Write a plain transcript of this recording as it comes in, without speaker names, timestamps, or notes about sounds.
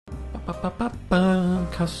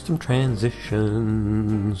Custom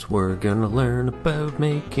transitions. We're gonna learn about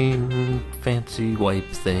making fancy wipe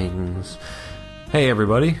things. Hey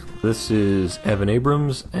everybody, this is Evan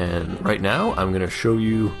Abrams, and right now I'm going to show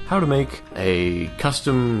you how to make a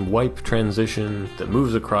custom wipe transition that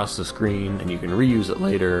moves across the screen, and you can reuse it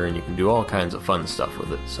later, and you can do all kinds of fun stuff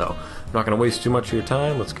with it. So I'm not going to waste too much of your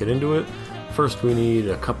time. Let's get into it. First, we need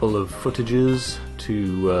a couple of footages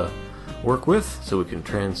to work with so we can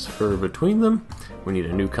transfer between them. We need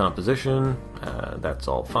a new composition. That's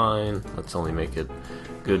all fine. Let's only make it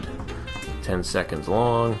good 10 seconds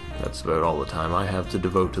long. That's about all the time I have to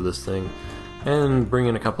devote to this thing. And bring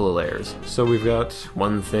in a couple of layers. So we've got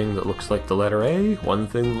one thing that looks like the letter A, one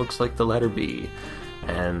thing that looks like the letter B.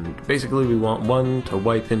 And basically we want one to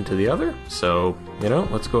wipe into the other. So,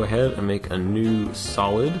 let's go ahead and make a new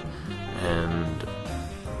solid. And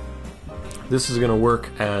this is going to work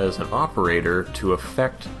as an operator to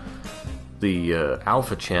affect the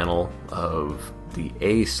alpha channel of the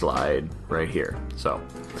A slide right here. So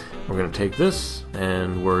we're going to take this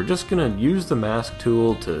and we're just going to use the mask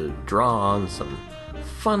tool to draw on some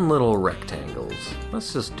fun little rectangles.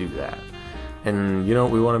 Let's just do that. And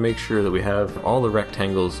we want to make sure that we have all the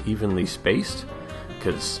rectangles evenly spaced,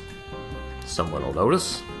 because someone will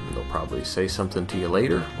notice. They'll probably say something to you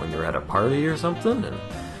later when you're at a party or something and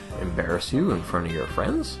embarrass you in front of your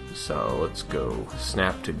friends. So let's go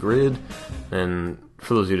snap to grid. And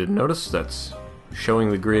for those of you who didn't notice, that's showing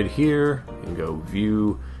the grid here. You can go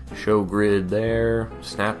view, show grid there,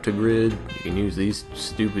 snap to grid. You can use these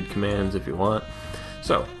stupid commands if you want.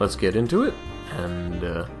 So let's get into it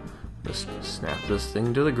and just snap this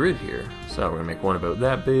thing to the grid here. So we're gonna make one about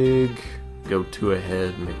that big, go two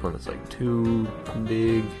ahead and make one that's like too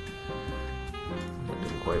big. That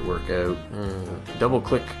didn't quite work out. Double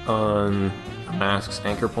click on a mask's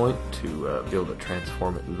anchor point to be able to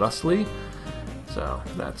transform it thusly. So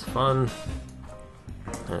that's fun.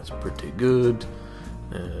 That's pretty good.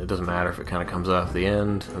 It doesn't matter if it kind of comes off the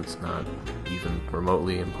end. That's not even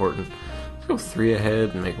remotely important. Let's go three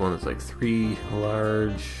ahead and make one that's like three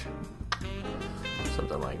large.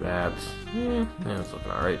 Something like that. Yeah, it's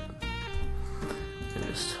looking alright. And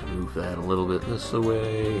just move that a little bit this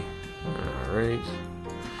way. Alright.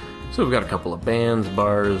 So we've got a couple of bands,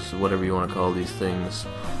 bars, whatever you want to call these things.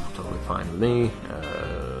 Totally fine with me.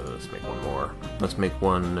 Let's make one more. Let's make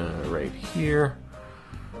one right here.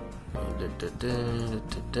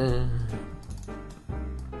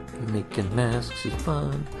 Making masks is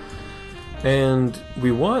fun. And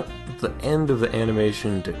we want the end of the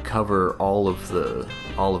animation to cover all of the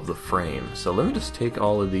frame. So let me just take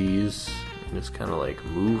all of these and just kind of like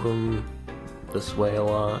move them this way a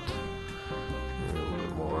lot. And a little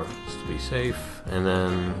bit more just to be safe. And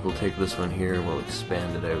then we'll take this one here and we'll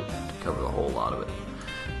expand it out to cover the whole lot of it.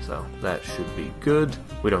 So that should be good.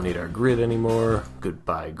 We don't need our grid anymore.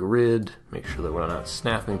 Goodbye grid. Make sure that we're not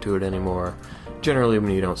snapping to it anymore. Generally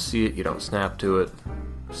when you don't see it, you don't snap to it.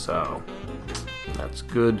 So that's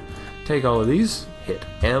good. Take all of these, hit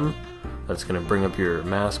M. That's going to bring up your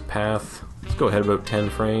mask path. Let's go ahead about 10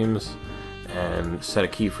 frames and set a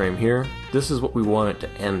keyframe here. This is what we want it to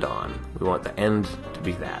end on. We want the end to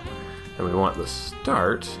be that. And we want the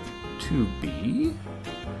start to be...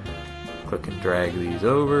 Click and drag these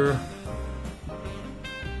over.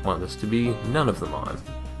 Want this to be none of them on.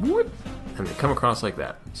 Whoop! And they come across like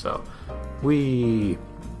that. So,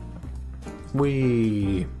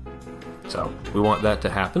 So, we want that to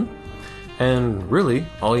happen. And really,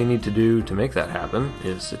 all you need to do to make that happen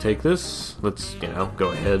is to take this, let's,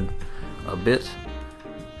 go ahead a bit,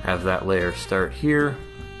 have that layer start here,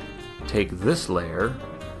 take this layer,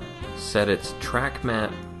 set its track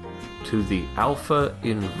matte to the alpha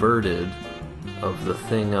inverted of the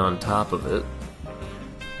thing on top of it.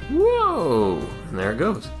 Whoa! And there it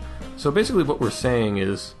goes. So basically what we're saying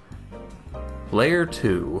is, layer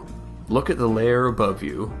 2, look at the layer above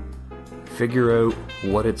you, figure out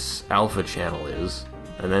what its alpha channel is,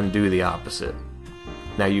 and then do the opposite.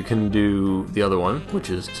 Now you can do the other one, which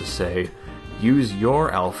is to say, use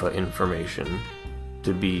your alpha information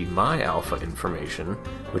to be my alpha information,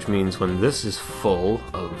 which means when this is full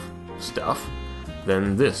of stuff,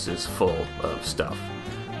 then this is full of stuff.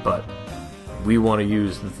 But we want to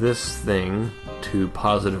use this thing to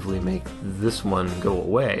positively make this one go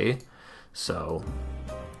away, so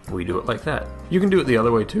we do it like that. You can do it the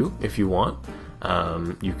other way too, if you want.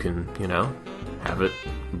 You can, have it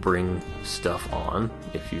bring stuff on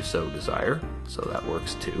if you so desire, so that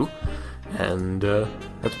works too. And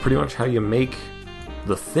that's pretty much how you make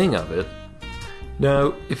the thing of it.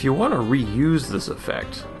 Now, if you want to reuse this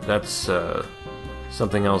effect, that's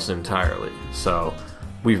something else entirely. So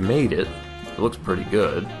we've made it. It looks pretty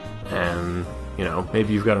good. And, you know,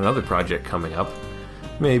 maybe you've got another project coming up.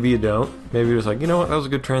 Maybe you don't. Maybe you're just like, you know what, that was a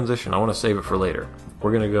good transition. I want to save it for later.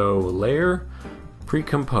 We're going to go Layer,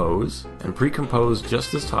 Pre-Compose, and pre-compose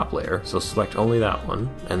just this top layer. So select only that one,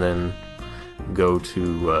 and then go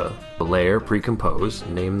to Layer, Pre-Compose.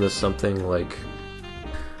 Name this something like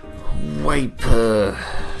Wipe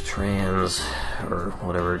Trans, or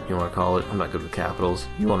whatever you want to call it. I'm not good with capitals.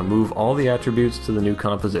 You want to move all the attributes to the new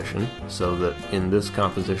composition, so that in this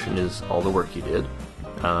composition is all the work you did.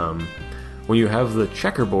 When you have the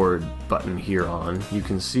checkerboard button here on, you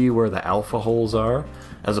can see where the alpha holes are,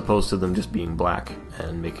 as opposed to them just being black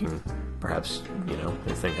and making, perhaps, you know,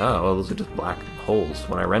 they think, oh, well, those are just black holes.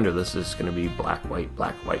 When I render this, it's going to be black, white,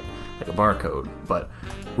 like a barcode. But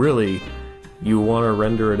really, you want to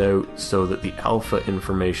render it out so that the alpha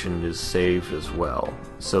information is saved as well,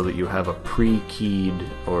 so that you have a pre-keyed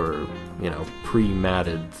or, you know,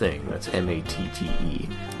 pre-matted thing. That's M-A-T-T-E.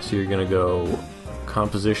 So you're going to go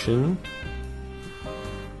Composition,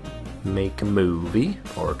 Make a Movie,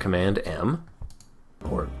 or Command M,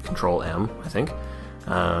 or Control M, I think.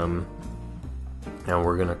 And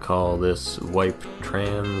we're going to call this Wipe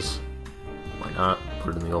Trans. Why not?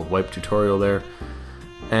 Put it in the old wipe tutorial there.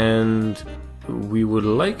 And we would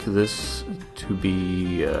like this to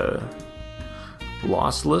be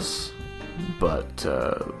lossless, but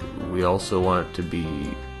we also want it to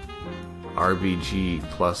be RBG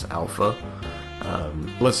plus alpha.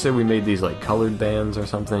 Let's say we made these like colored bands or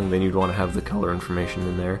something, then you'd want to have the color information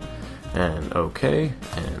in there. And OK,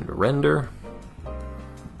 and render.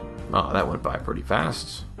 Oh, that went by pretty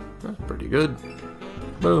fast. That's pretty good.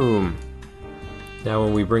 Boom. Now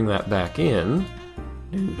when we bring that back in,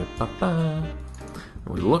 we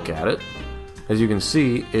look at it, as you can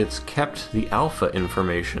see, it's kept the alpha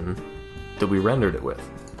information that we rendered it with.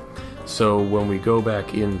 So when we go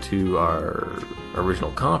back into our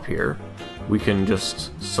original comp here, we can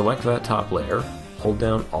just select that top layer, hold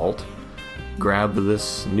down Alt, grab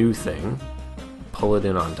this new thing, pull it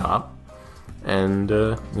in on top, and,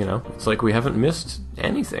 you know, it's like we haven't missed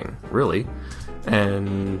anything, really.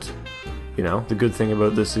 And, you know, the good thing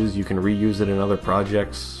about this is you can reuse it in other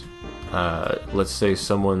projects. Let's say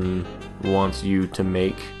someone wants you to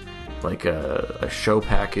make like a show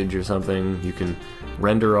package or something. You can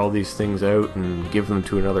render all these things out and give them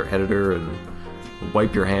to another editor and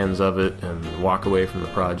wipe your hands of it and walk away from the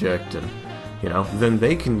project, and you know, then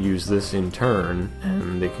they can use this in turn,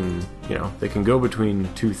 and they can, you know, they can go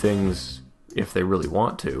between two things if they really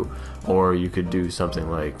want to. Or you could do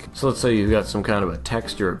something like, so let's say you've got some kind of a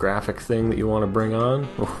text or a graphic thing that you want to bring on.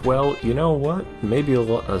 Well, you know what? Maybe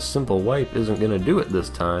a simple wipe isn't going to do it this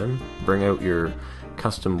time. Bring out your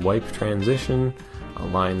custom wipe transition,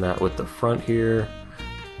 align that with the front here,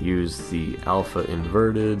 use the alpha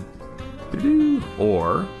inverted,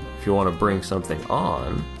 or if you want to bring something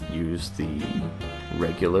on, use the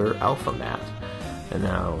regular alpha matte. And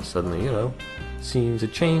now suddenly, you know, scenes are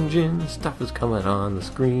changing, stuff is coming on the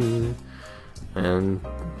screen, and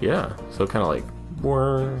yeah, so kind of like,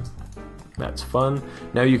 whir, that's fun.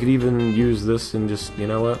 Now you could even use this and just, you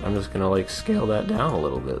know what, I'm just gonna like scale that down a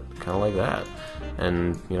little bit, kind of like that.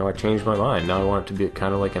 And you know, I changed my mind. Now I want it to be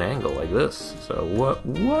kind of like an angle like this. So what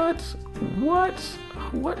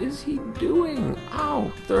is he doing?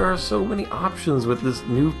 Oh, there are so many options with this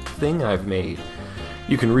new thing I've made.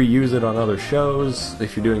 You can reuse it on other shows.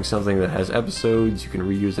 If you're doing something that has episodes, you can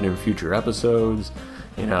reuse it in future episodes.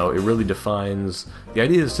 You know, it really defines... The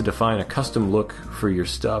idea is to define a custom look for your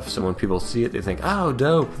stuff, so when people see it, they think, oh,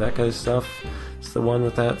 dope, that guy's stuff, it's the one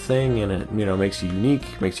with that thing, and it, you know, makes you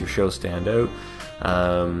unique, makes your show stand out.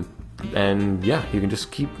 And yeah, you can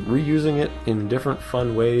just keep reusing it in different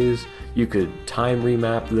fun ways. You could time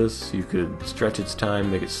remap this, you could stretch its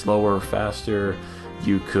time, make it slower or faster.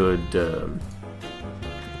 You could...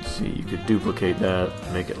 see, you could duplicate that,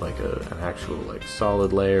 make it like an actual like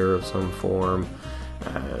solid layer of some form.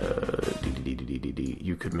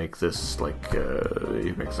 You could make this like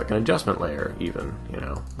an adjustment layer even, you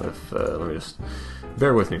know. If let me just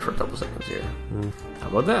bear with me for a couple seconds here. How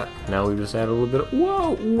about that? Now we've just added a little bit of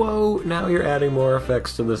whoa, now you're adding more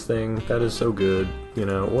effects to this thing. That is so good. You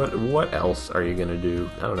know, what else are you gonna do?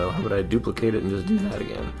 I don't know, how about I duplicate it and just do that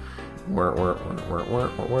again?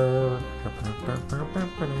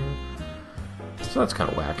 So that's kind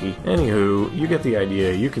of wacky. Anywho, you get the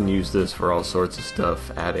idea. You can use this for all sorts of stuff,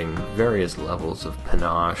 adding various levels of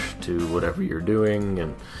panache to whatever you're doing,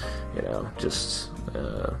 and, you know, just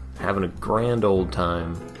having a grand old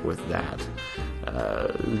time with that.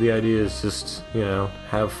 The idea is just, you know,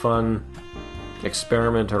 have fun,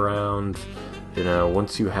 experiment around. You know,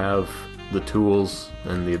 once you have the tools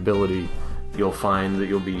and the ability, you'll find that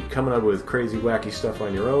you'll be coming up with crazy wacky stuff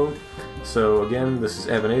on your own. So again, this is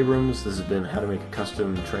Evan Abrams. This has been how to make a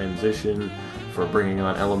custom transition for bringing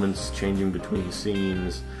on elements, changing between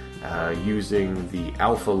scenes, using the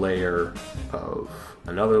alpha layer of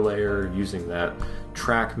another layer, using that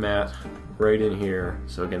track mat right in here.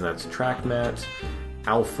 So again, that's track mat,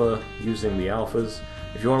 alpha, using the alphas.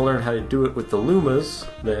 If you want to learn how to do it with the Lumas,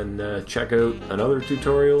 then check out another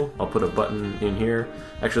tutorial. I'll put a button in here.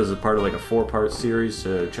 Actually, this is part of like a 4-part series,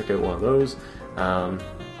 so check out one of those.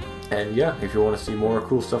 And yeah, if you want to see more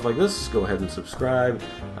cool stuff like this, go ahead and subscribe.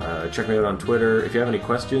 Check me out on Twitter. If you have any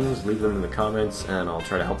questions, leave them in the comments, and I'll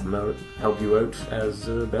try to help you out as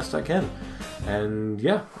best I can. And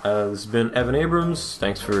yeah, this has been Evan Abrams.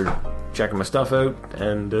 Thanks for checking my stuff out,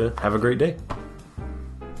 and have a great day.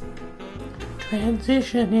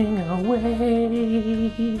 Transitioning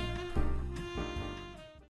away.